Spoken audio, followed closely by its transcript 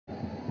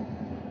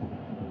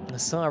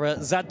Sara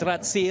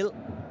Zadratsil,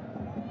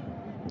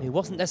 who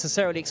wasn't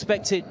necessarily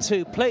expected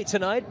to play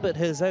tonight, but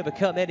has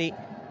overcome any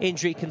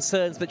injury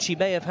concerns that she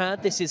may have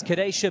had. This is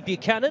Kadeisha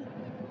Buchanan,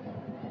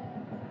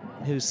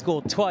 who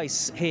scored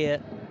twice here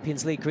in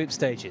Champions League group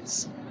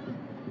stages.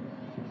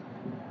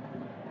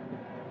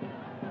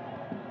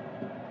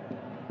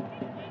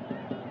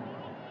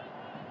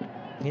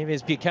 Here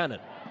is Buchanan.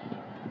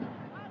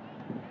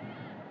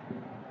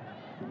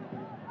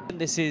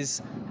 This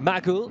is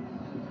Magul.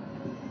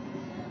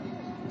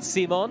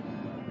 Simon.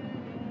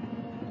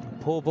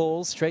 Poor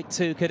ball straight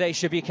to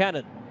Kadeisha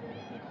Buchanan.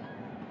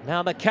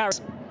 Now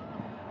McCarran.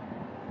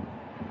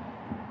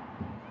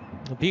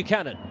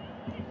 Buchanan.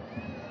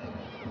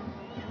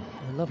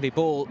 A lovely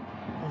ball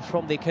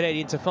from the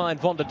Canadian to find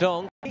Van der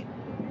Donk.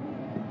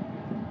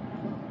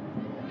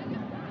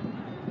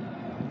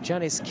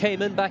 Janice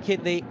Kamen back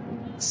in the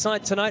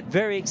side tonight,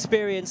 very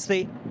experienced,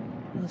 the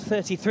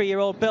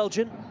 33-year-old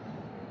Belgian.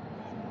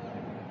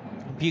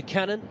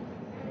 Buchanan.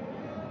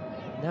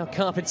 Now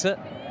Carpenter.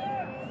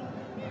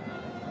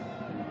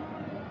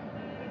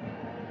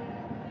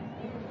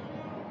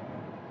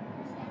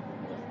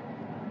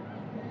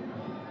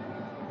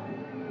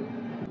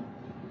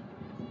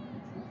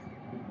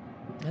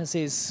 As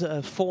is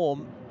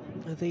form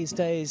these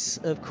days,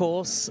 of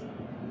course.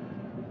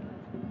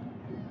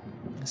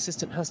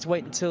 Assistant has to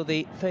wait until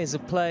the phase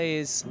of play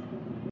is